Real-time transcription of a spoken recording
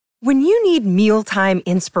When you need mealtime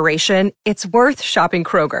inspiration, it's worth shopping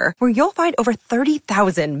Kroger, where you'll find over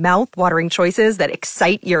 30,000 mouth-watering choices that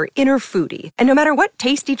excite your inner foodie. And no matter what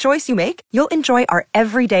tasty choice you make, you'll enjoy our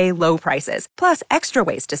everyday low prices, plus extra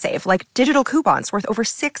ways to save, like digital coupons worth over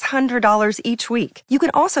 $600 each week. You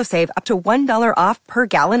can also save up to $1 off per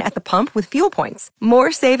gallon at the pump with fuel points.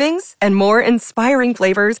 More savings and more inspiring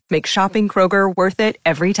flavors make shopping Kroger worth it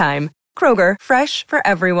every time. Kroger, fresh for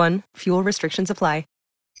everyone. Fuel restrictions apply.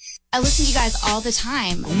 I listen to you guys all the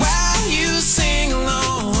time. While you sing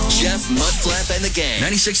along. Jeff Mudflap and the gang.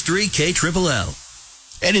 96.3 KLLL.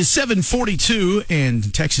 It is 7:42,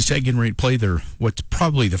 and Texas Tech getting ready to play what's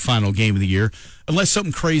probably the final game of the year, unless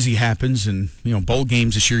something crazy happens. And bowl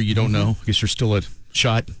games this year, you don't know. I guess there's still a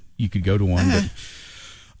shot you could go to one, but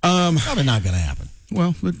probably not going to happen.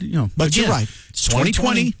 Well, but again, you're right. It's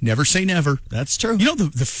 2020. Never say never. That's true.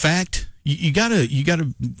 The fact you gotta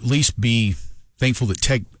at least be thankful that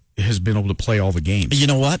Tech has been able to play all the games. You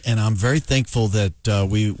know what? And I'm very thankful that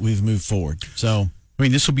we've moved forward. So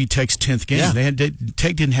this will be Tech's 10th game. Yeah.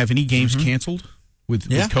 Tech didn't have any games canceled with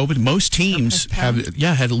COVID. Most teams had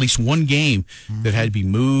at least one game that had to be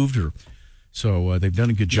moved, so they've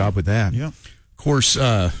done a good job with that. Yeah. Of course,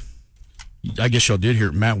 I guess y'all did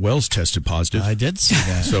hear Matt Wells tested positive. I did see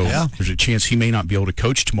that. So there's a chance he may not be able to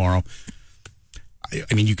coach tomorrow.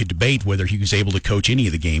 You could debate whether he was able to coach any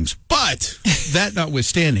of the games, but that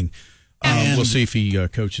notwithstanding, we'll see if he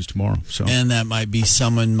coaches tomorrow. So, and that might be it's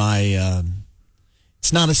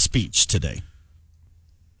not a speech today.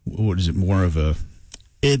 What is it? More of a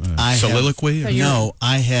soliloquy?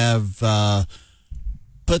 I have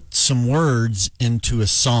put some words into a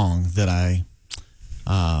song that I.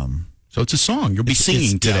 So it's a song. You'll be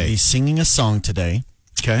singing today. I'll be singing a song today.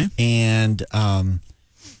 Okay, and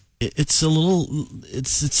it's a little.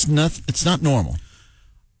 It's not normal.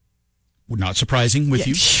 Not surprising with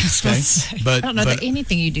you, okay? But I don't know that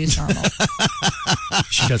anything you do is normal.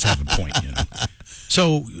 She does have a point,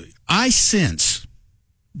 So I sense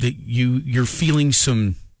that you're feeling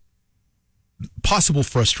some possible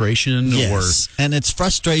frustration, yes. And it's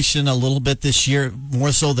frustration a little bit this year,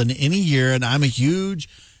 more so than any year. And I'm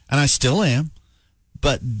and I still am,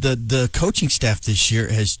 but the coaching staff this year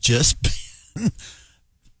has just been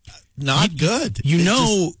not good.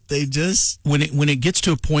 They just when it gets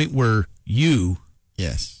to a point where you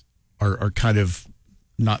are kind of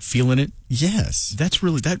not feeling it. Yes, that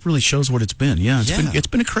really shows what it's been. Yeah, it's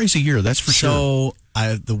been a crazy year. That's for sure. So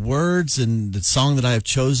the words and the song that I have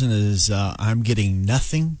chosen is "I'm Getting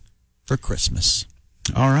Nothing for Christmas."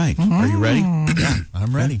 All right, are you ready? Yeah,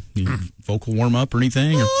 I'm ready. Vocal warm up or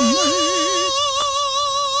anything? Or?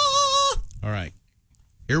 All right,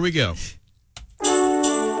 here we go.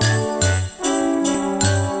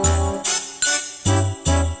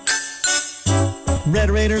 Red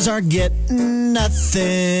Raiders are getting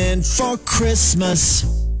nothing for Christmas.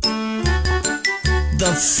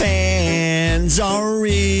 The fans are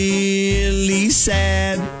really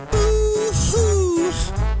sad. Ooh-hoo.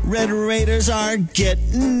 Red Raiders are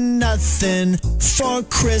getting nothing for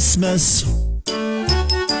Christmas.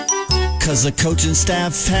 'Cause the coaching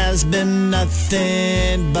staff has been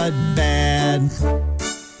nothing but bad.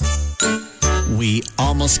 We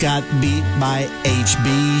almost got beat by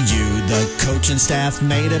HBU. The coaching staff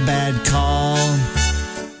made a bad call.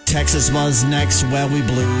 Texas was next, well, we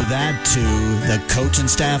blew that too. The coaching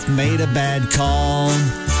staff made a bad call.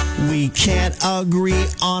 We can't agree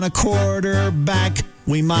on a quarterback.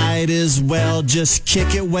 We might as well just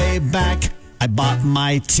kick it way back. I bought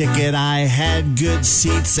my ticket, I had good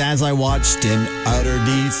seats as I watched in utter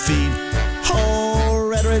defeat. Oh,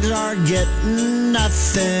 Red Raiders are getting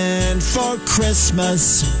nothing for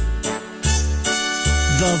Christmas.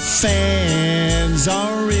 The fans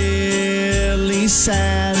are really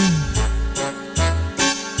sad.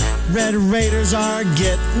 Red Raiders are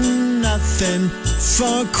getting nothing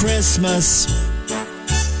for Christmas.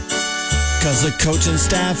 'Cause the coaching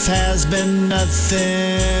staff has been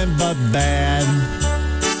nothing but bad.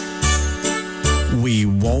 We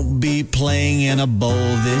won't be playing in a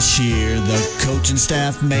bowl this year. The coaching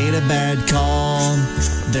staff made a bad call.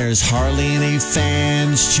 There's hardly any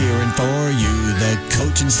fans cheering for you. The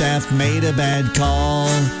coaching staff made a bad call.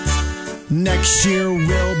 Next year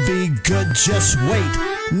will be good, just wait.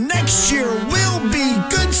 Next year will be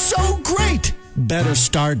good, so great. Better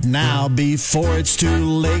start now before it's too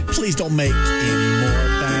late. Please don't make any more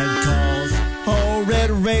bad calls. Oh, Red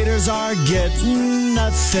Raiders are getting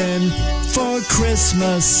nothing for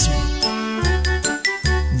Christmas.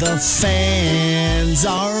 The fans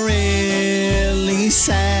are really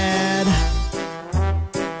sad.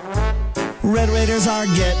 Red Raiders are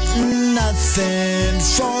getting nothing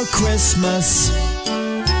for Christmas.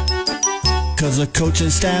 'Cause the coaching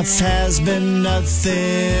staff has been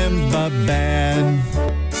nothing but bad.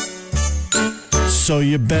 So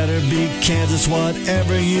you better be Kansas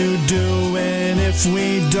whatever you do. And if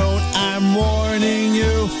we don't, I'm warning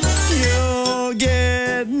you, you'll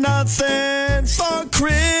get nothing for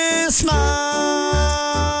Christmas.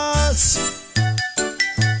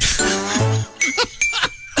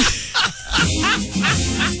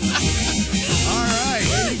 All right,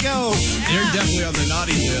 here you go. You're definitely on the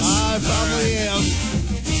naughty list. I probably am.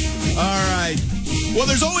 All right. Well,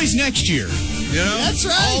 there's always next year. You know? That's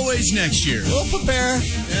right. Always next year. We'll prepare.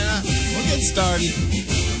 Yeah, we'll get started.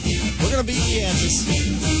 We're going to beat Kansas.